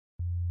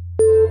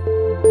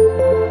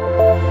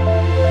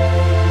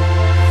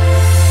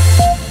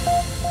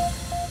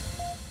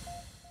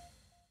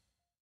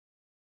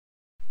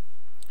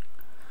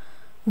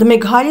The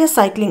Meghalaya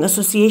Cycling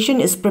Association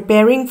is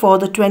preparing for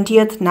the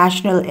 20th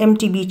National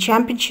MTB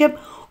Championship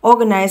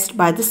organized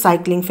by the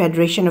Cycling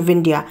Federation of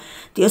India.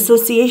 The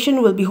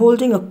association will be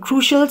holding a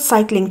crucial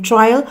cycling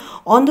trial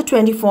on the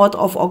 24th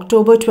of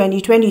October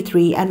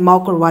 2023 at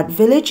Mawkyrwat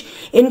village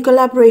in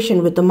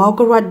collaboration with the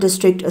Mawkyrwat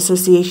District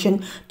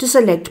Association to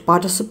select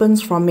participants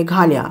from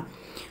Meghalaya.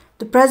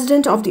 The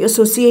president of the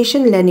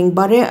association,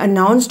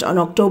 announced on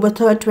October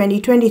 3,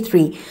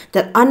 2023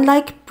 that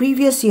unlike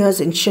previous years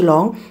in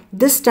Shillong,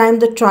 this time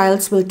the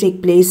trials will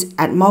take place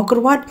at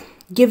Mawkyrwat,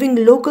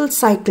 giving local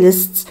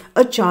cyclists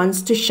a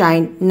chance to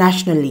shine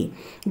nationally.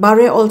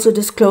 Bare also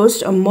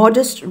disclosed a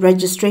modest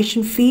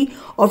registration fee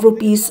of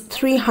Rs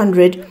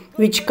 300,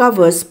 which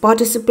covers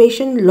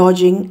participation,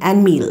 lodging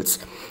and meals.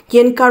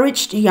 He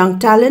encouraged young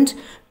talent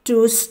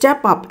to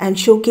step up and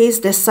showcase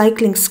their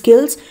cycling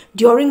skills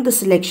during the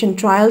selection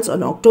trials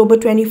on October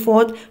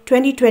 24,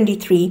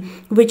 2023,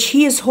 which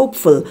he is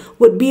hopeful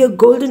would be a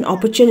golden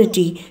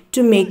opportunity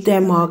to make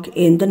their mark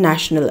in the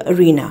national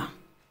arena.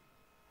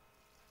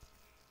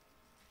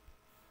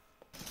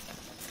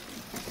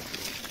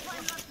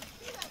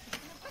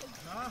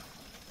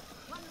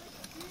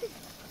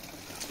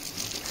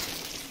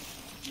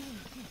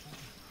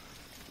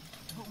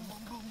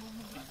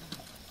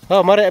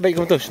 Oh, mari baik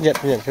kamu tu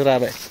senyap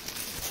cerah baik.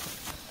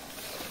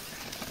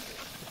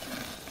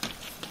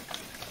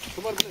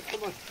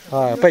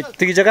 Baik,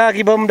 tiga jaga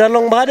ki bom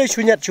dalong bahade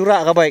sunyat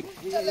curah ka baik.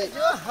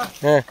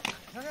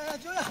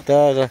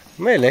 Ta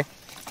mele.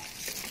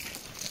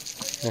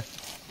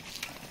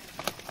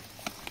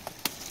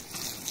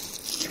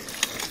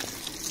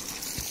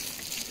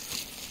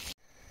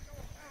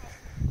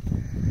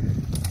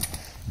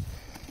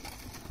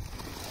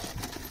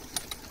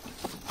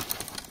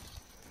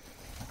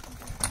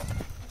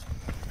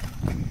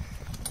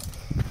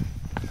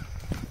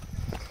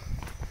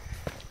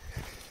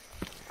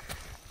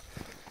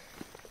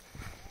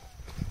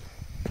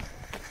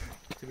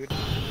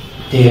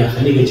 Dia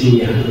kali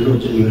kecilnya dulu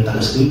jadi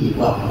mentang sendiri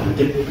buat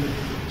penting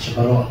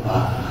separuh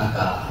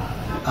agak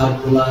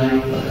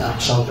outline pada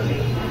absorb kali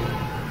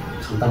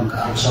tentang ke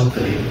absorb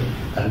kali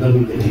dan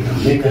menjadi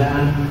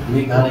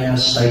Meghalaya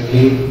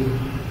Cycling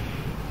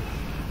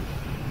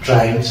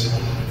Trials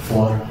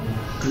for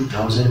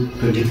 2023.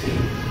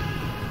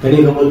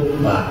 Kali kamu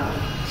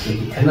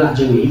jadi kena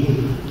jadi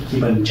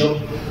kibancok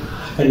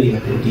kali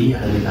kali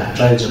ada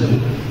trials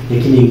ini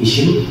kini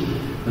isi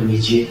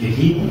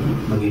menjadi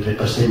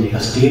represent the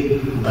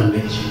state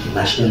manage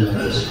national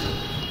levels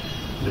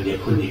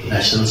menjadi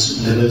national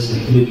levels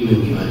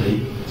ini ada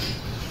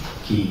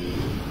ki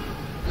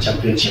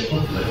championship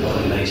bagi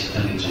organize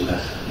dan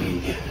juga di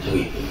India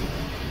jadi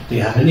di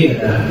hari ini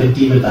ada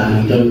tim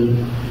dan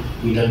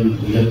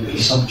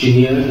sub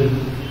junior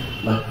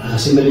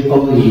hasil dari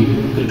komponi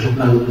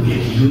keturunan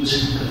yang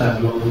huge kata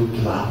kalau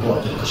kita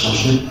buat ke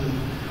sosial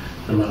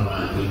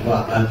nama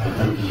kuat kan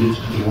youth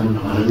di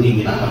mana ni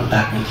kita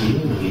kontak ni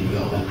mungkin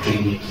orang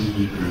train ni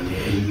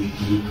menjadi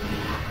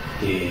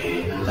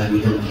nanti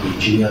kita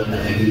junior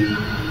lagi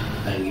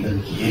dan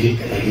kita edit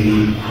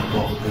lagi apa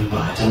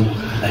macam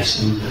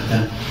license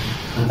dan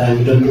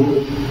nanti kita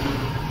dulu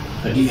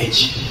DH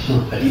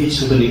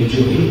super league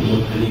juga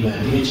ni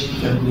DH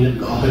kemudian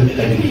open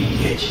category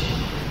DH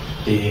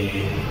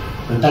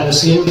nanti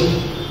kesini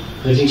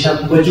jadi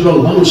siapa pun juga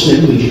orang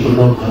Muslim ini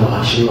perlu kalau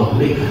hasil orang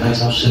mereka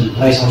license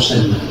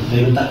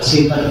mereka tak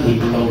simpan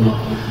ini perlu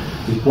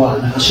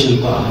dikuat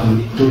hasil dikuat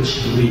itu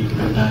di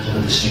perintah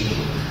jalan distrik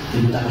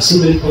jadi tak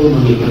simpan perlu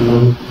ini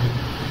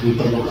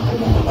perlu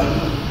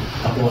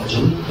apa aja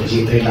jadi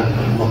terang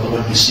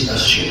Mawkyrwat District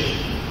Association